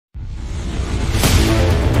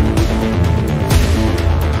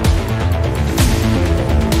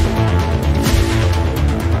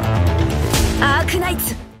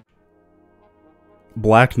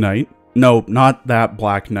Blacknight, no, not that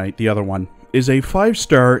Blacknight, the other one, is a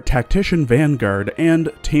 5-star tactician vanguard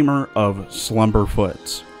and tamer of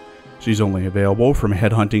Slumberfoots. She's only available from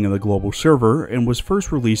headhunting in the global server and was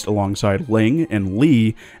first released alongside Ling and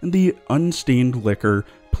Li in the Unstained Liquor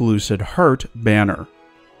Pellucid Heart banner.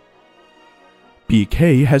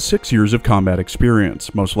 BK has 6 years of combat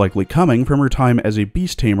experience, most likely coming from her time as a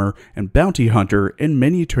beast tamer and bounty hunter in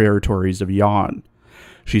many territories of Yan.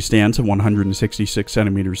 She stands at 166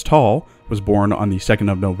 centimeters tall, was born on the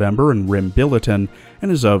 2nd of November in Rim Billiton,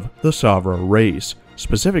 and is of the Savra race,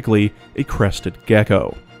 specifically a crested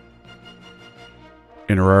gecko.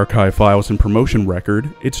 In her archive files and promotion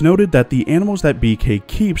record, it's noted that the animals that BK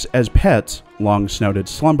keeps as pets, long-snouted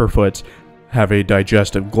slumberfoots, have a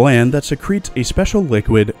digestive gland that secretes a special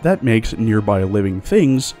liquid that makes nearby living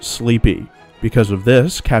things sleepy. Because of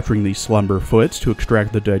this, capturing these slumberfoots to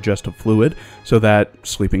extract the digestive fluid so that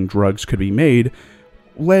sleeping drugs could be made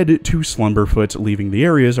led to slumberfoots leaving the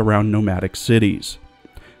areas around nomadic cities.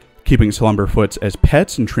 Keeping slumberfoots as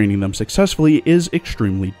pets and training them successfully is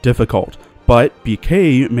extremely difficult, but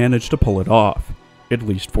BK managed to pull it off, at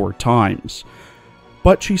least 4 times.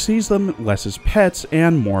 But she sees them less as pets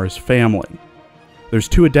and more as family. There's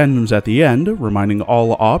 2 addendums at the end, reminding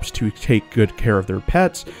all ops to take good care of their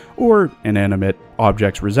pets, or inanimate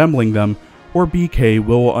objects resembling them, or BK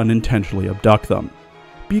will unintentionally abduct them.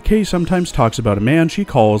 BK sometimes talks about a man she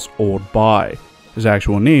calls Old Bai. His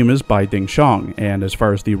actual name is Bai Dingshang, and as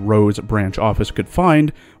far as the Rhodes branch office could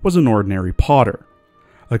find, was an ordinary potter.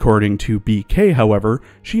 According to BK, however,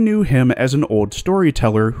 she knew him as an old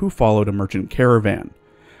storyteller who followed a merchant caravan.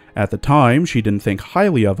 At the time, she didn't think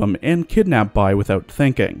highly of him and kidnapped Bai without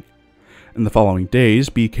thinking. In the following days,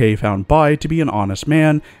 BK found Bai to be an honest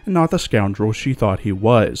man and not the scoundrel she thought he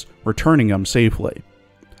was, returning him safely.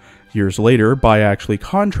 Years later, Bai actually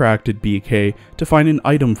contracted BK to find an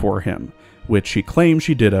item for him, which she claimed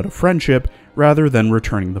she did out of friendship rather than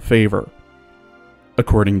returning the favor.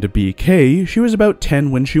 According to BK, she was about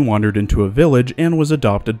 10 when she wandered into a village and was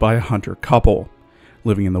adopted by a hunter couple.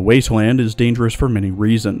 Living in the wasteland is dangerous for many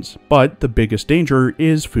reasons, but the biggest danger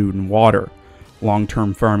is food and water.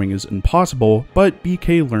 Long-term farming is impossible, but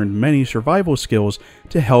BK learned many survival skills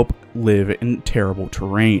to help live in terrible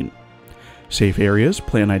terrain. Safe areas,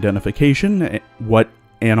 plant identification, what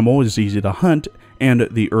animal is easy to hunt, and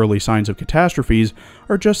the early signs of catastrophes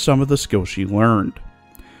are just some of the skills she learned.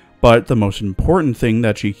 But the most important thing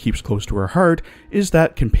that she keeps close to her heart is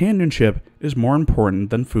that companionship is more important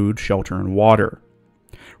than food, shelter, and water.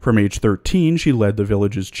 From age 13, she led the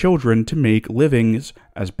village's children to make livings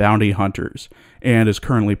as bounty hunters, and is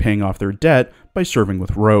currently paying off their debt by serving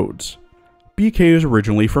with Rhodes. BK is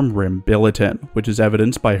originally from Rim Billiton, which is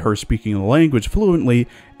evidenced by her speaking the language fluently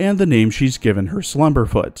and the names she's given her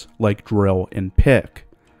slumberfoots, like Drill and Pick.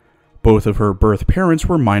 Both of her birth parents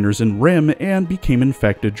were miners in Rim and became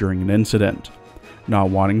infected during an incident. Not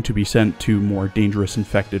wanting to be sent to more dangerous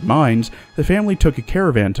infected mines, the family took a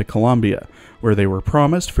caravan to Colombia, where they were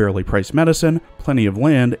promised fairly priced medicine, plenty of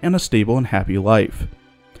land, and a stable and happy life.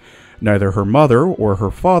 Neither her mother or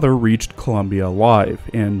her father reached Colombia alive,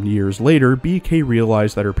 and years later, BK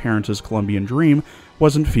realized that her parents' Colombian dream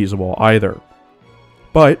wasn't feasible either.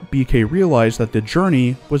 But BK realized that the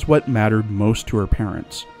journey was what mattered most to her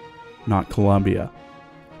parents, not Colombia.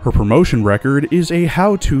 Her promotion record is a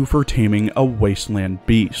how-to for taming a wasteland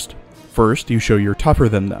beast. First, you show you're tougher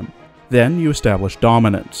than them. Then, you establish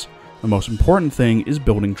dominance. The most important thing is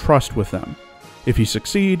building trust with them. If you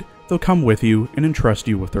succeed, they'll come with you and entrust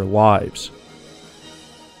you with their lives.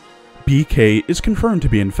 BK is confirmed to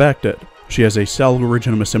be infected. She has a cell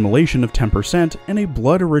originum assimilation of 10% and a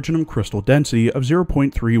blood originum crystal density of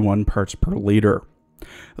 0.31 parts per liter.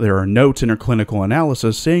 There are notes in her clinical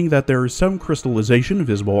analysis saying that there is some crystallization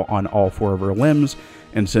visible on all 4 of her limbs,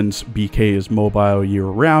 and since BK is mobile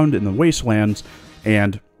year-round in the wastelands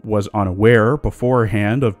and was unaware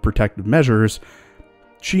beforehand of protective measures,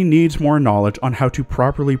 she needs more knowledge on how to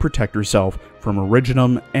properly protect herself from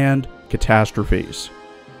originum and catastrophes.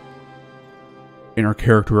 In her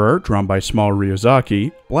character art drawn by Small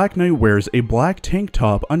Ryozaki, Blacknight wears a black tank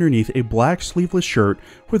top underneath a black sleeveless shirt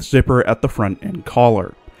with zipper at the front and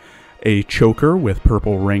collar, a choker with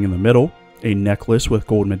purple ring in the middle, a necklace with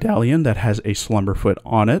gold medallion that has a slumberfoot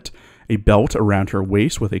on it, a belt around her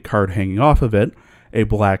waist with a card hanging off of it, a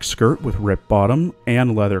black skirt with ripped bottom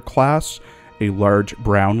and leather clasps, a large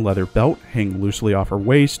brown leather belt hanging loosely off her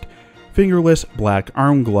waist, fingerless black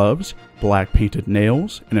arm gloves, black painted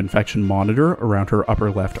nails, an infection monitor around her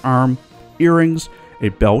upper left arm, earrings, a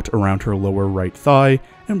belt around her lower right thigh,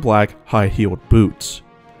 and black high-heeled boots.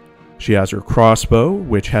 She has her crossbow,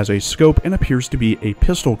 which has a scope and appears to be a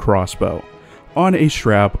pistol crossbow, on a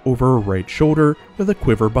strap over her right shoulder with a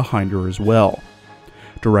quiver behind her as well.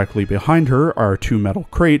 Directly behind her are 2 metal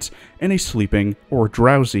crates and a sleeping or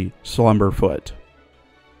drowsy Slumberfoot.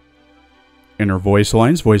 In her voice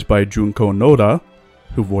lines, voiced by Junko Noda,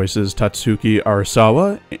 who voices Tatsuki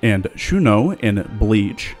Arasawa and Shuno in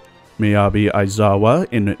Bleach, Miyabi Aizawa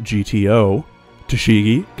in GTO,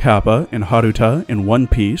 Toshigi Kappa and Haruta in One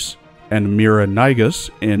Piece, and Mira Nigus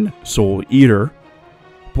in Soul Eater,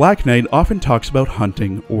 Blacknight often talks about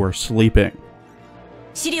hunting or sleeping.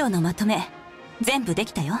 資料のまとめ、全部で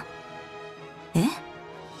きたよ。え？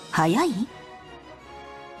早い？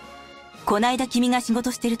こないだ君が仕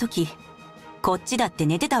事してるとき、こっちだって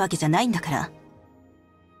寝てたわけじゃないんだから。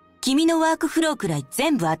君のワークフローくらい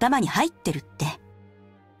全部頭に入ってるって。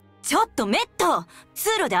ちょっとメット！通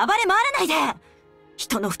路で暴れ回らないで！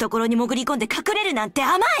人の懐に潜り込んで隠れるなんて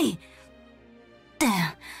甘い！って、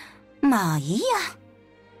まあいいや。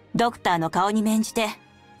ドクターの顔に免じて、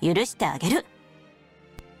許してあげる。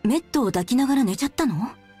メットを抱きながら寝ちゃった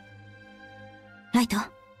の？ライト、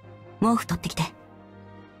毛布取ってきて。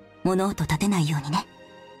物音立てないようにね。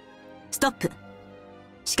ストップ。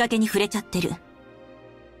仕掛けに触れちゃってる。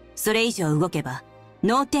それ以上動けば、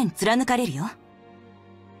脳天貫かれるよ。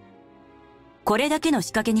これだけの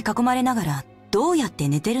仕掛けに囲まれながら、どうやって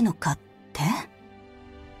寝てるのかって？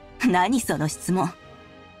何その質問。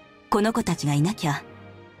この子たちがいなきゃ、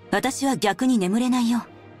私は逆に眠れないよ。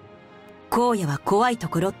荒野は怖いと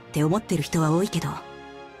ころって思ってる人は多いけど、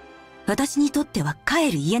私にとっては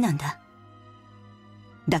帰る家なんだ。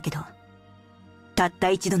だけど、たっ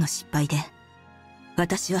た一度の失敗で、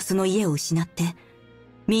私はその家を失って、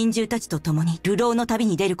民衆たちと共に流浪の旅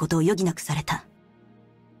に出ることを余儀なくされた。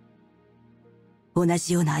同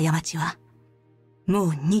じような過ちは、も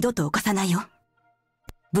う二度と犯さないよ。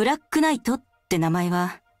ブラックナイトって名前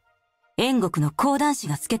は、燕国の講談師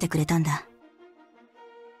がつけてくれたんだ。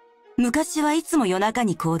昔はいつも夜中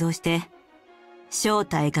に行動して、正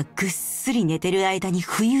体がぐっすり寝てる間に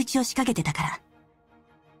不意打ちを仕掛けてたから。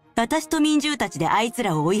私と民衆たちであいつ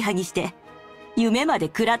らを追いはぎして、夢まで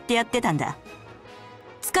食らってやってたんだ。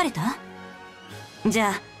疲れた？じ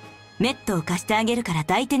ゃあ、メットを貸してあげるから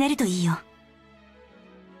抱いて寝るといいよ。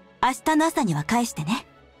明日の朝には返してね。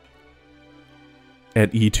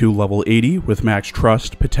At E2 level 80 with max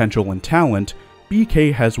trust, potential, and talent,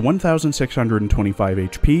 BK has 1,625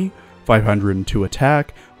 HP, 502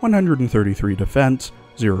 attack, 133 defense,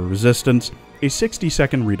 0 resistance, a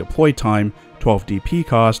 60-second redeploy time, 12 DP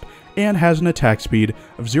cost, and has an attack speed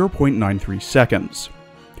of 0.93 seconds.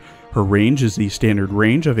 Her range is the standard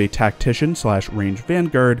range of a tactician/range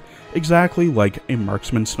vanguard, exactly like a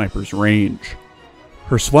marksman sniper's range.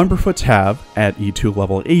 Her Slumberfoots have, at E2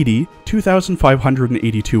 level 80,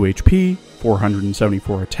 2,582 HP,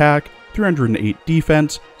 474 attack, 308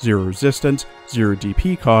 defense, 0 resistance, 0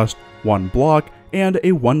 DP cost, 1 block, and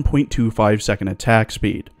a 1.25 second attack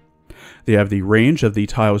speed. They have the range of the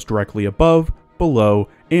tiles directly above, below,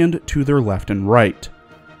 and to their left and right.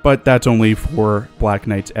 But that's only for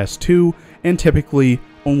Blacknight's S2, and typically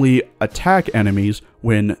only attack enemies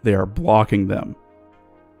when they are blocking them.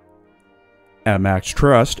 At max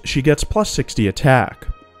trust, she gets plus 60 attack.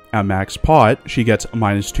 At max pot, she gets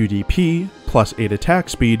minus 2 DP, plus 8 attack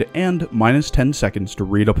speed, and minus 10 seconds to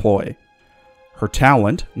redeploy. Her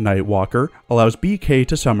talent, Nightwalker, allows BK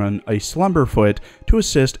to summon a Slumberfoot to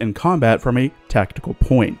assist in combat from a tactical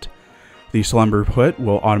point. The Slumberfoot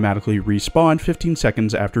will automatically respawn 15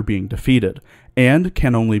 seconds after being defeated, and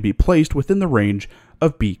can only be placed within the range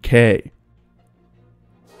of BK.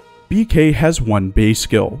 BK has one base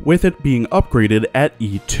skill, with it being upgraded at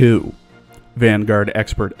E2. Vanguard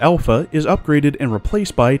Expert Alpha is upgraded and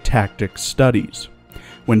replaced by Tactics Studies.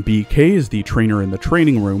 When BK is the trainer in the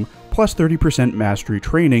training room, plus 30% mastery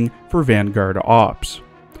training for Vanguard Ops.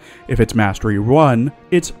 If it's Mastery 1,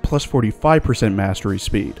 it's plus 45% mastery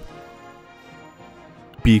speed.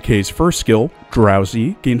 BK's first skill,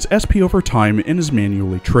 Drowsy, gains SP over time and is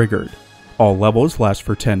manually triggered. All levels last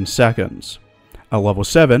for 10 seconds. At level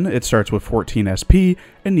 7, it starts with 14 SP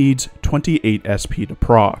and needs 28 SP to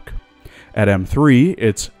proc. At M3,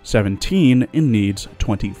 it's 17 and needs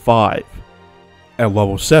 25. At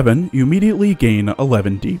level 7, you immediately gain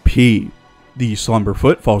 11 DP. The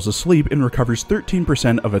Slumberfoot falls asleep and recovers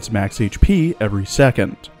 13% of its max HP every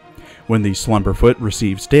second. When the Slumberfoot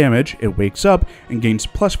receives damage, it wakes up and gains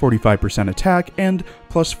plus 45% attack and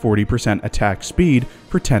plus 40% attack speed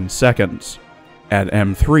for 10 seconds. At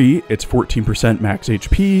M3, it's 14% max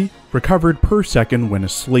HP, recovered per second when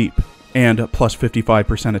asleep, and plus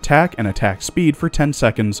 55% attack and attack speed for 10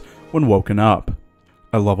 seconds when woken up.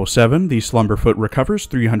 At level 7, the Slumberfoot recovers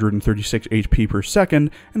 336 HP per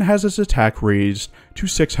second and has its attack raised to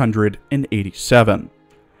 687.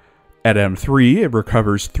 At M3, it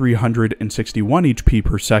recovers 361 HP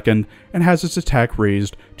per second and has its attack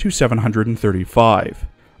raised to 735.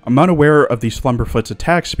 I'm unaware of the Slumberfoot's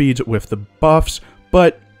attack speeds with the buffs,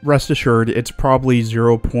 but rest assured it's probably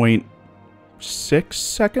 0.6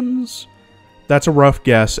 seconds? That's a rough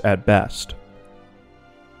guess at best.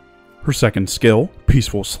 Her second skill,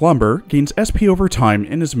 Peaceful Slumber, gains SP over time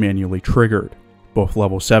and is manually triggered. Both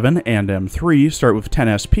level 7 and M3 start with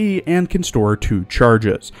 10 SP and can store 2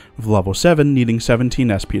 charges, with level 7 needing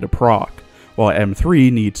 17 SP to proc, while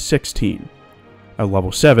M3 needs 16. At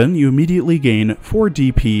level 7, you immediately gain 4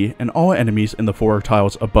 DP and all enemies in the 4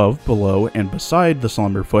 tiles above, below, and beside the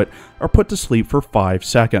Slumberfoot are put to sleep for 5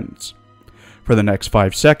 seconds. For the next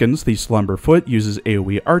 5 seconds, the Slumberfoot uses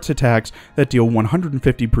AoE arts attacks that deal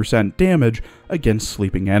 150% damage against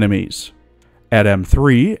sleeping enemies. At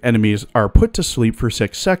M3, enemies are put to sleep for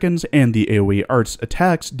 6 seconds and the AoE arts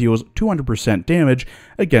attacks deals 200% damage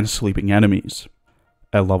against sleeping enemies.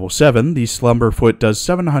 At level 7, the Slumberfoot does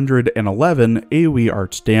 711 AoE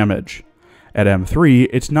arts damage. At M3,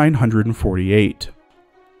 it's 948.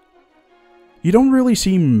 You don't really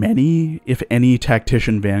see many, if any,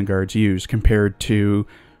 Tactician Vanguards used compared to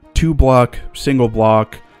 2-block,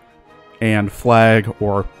 single-block, and Flag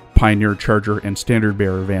or Pioneer Charger and Standard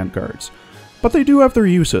Bearer Vanguards. But they do have their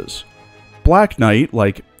uses. Blacknight,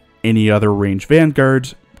 like any other ranged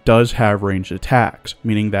Vanguards, does have ranged attacks,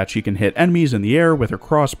 meaning that she can hit enemies in the air with her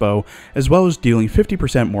crossbow, as well as dealing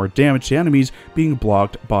 50% more damage to enemies being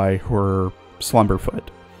blocked by her Slumberfoot,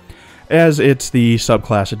 as it's the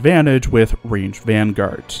subclass advantage with ranged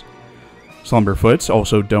Vanguards. Slumberfoots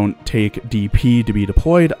also don't take DP to be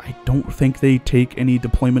deployed. I don't think they take any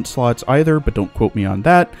deployment slots either, but don't quote me on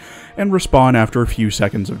that, and respawn after a few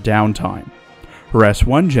seconds of downtime. Her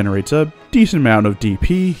S1 generates a decent amount of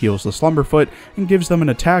DP, heals the Slumberfoot, and gives them an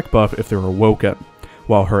attack buff if they're awoken,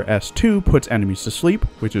 while her S2 puts enemies to sleep,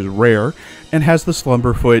 which is rare, and has the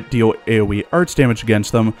Slumberfoot deal AoE arts damage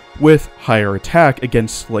against them with higher attack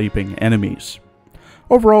against sleeping enemies.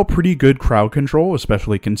 Overall, pretty good crowd control,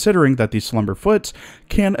 especially considering that these Slumberfoots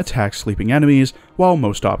can attack sleeping enemies, while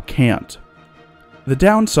most op can't. The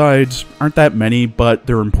downsides aren't that many, but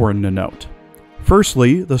they're important to note.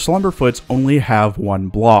 Firstly, the Slumberfoots only have 1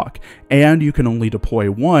 block, and you can only deploy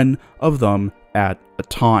 1 of them at a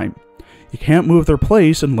time. You can't move their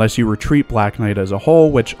place unless you retreat Blacknight as a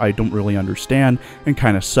whole, which I don't really understand and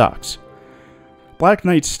kinda sucks.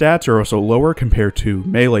 Blacknight's stats are also lower compared to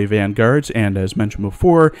melee Vanguards, and as mentioned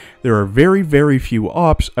before, there are very few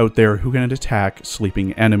ops out there who can attack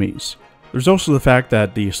sleeping enemies. There's also the fact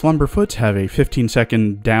that the Slumberfoots have a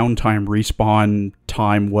 15-second downtime respawn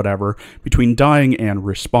time whatever between dying and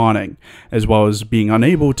respawning, as well as being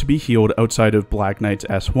unable to be healed outside of Blacknight's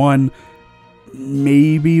S1,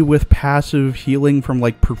 maybe with passive healing from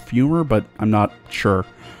like Perfumer, but I'm not sure.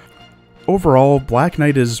 Overall,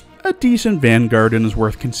 Blacknight is a decent Vanguard and is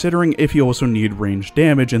worth considering if you also need ranged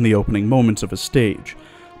damage in the opening moments of a stage.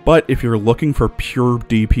 But if you're looking for pure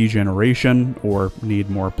DP generation, or need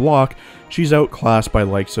more block, she's outclassed by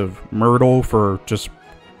likes of Myrtle for just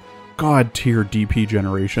god-tier DP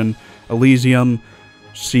generation, Elysium,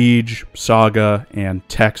 Siege, Saga, and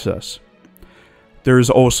Texas. There's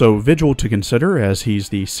also Vigil to consider, as he's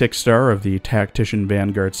the 6-star of the Tactician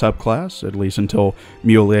Vanguard subclass, at least until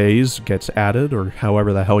Mules gets added, or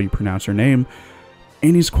however the hell you pronounce her name,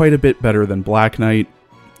 and he's quite a bit better than Blacknight.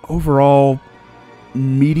 Overall,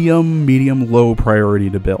 medium low priority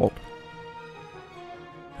to build.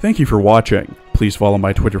 Thank you for watching. Please follow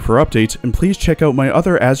my Twitter for updates, and please check out my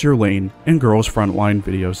other Azure Lane and Girls Frontline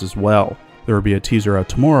videos as well. There will be a teaser out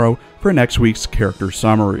tomorrow for next week's character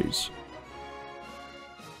summaries.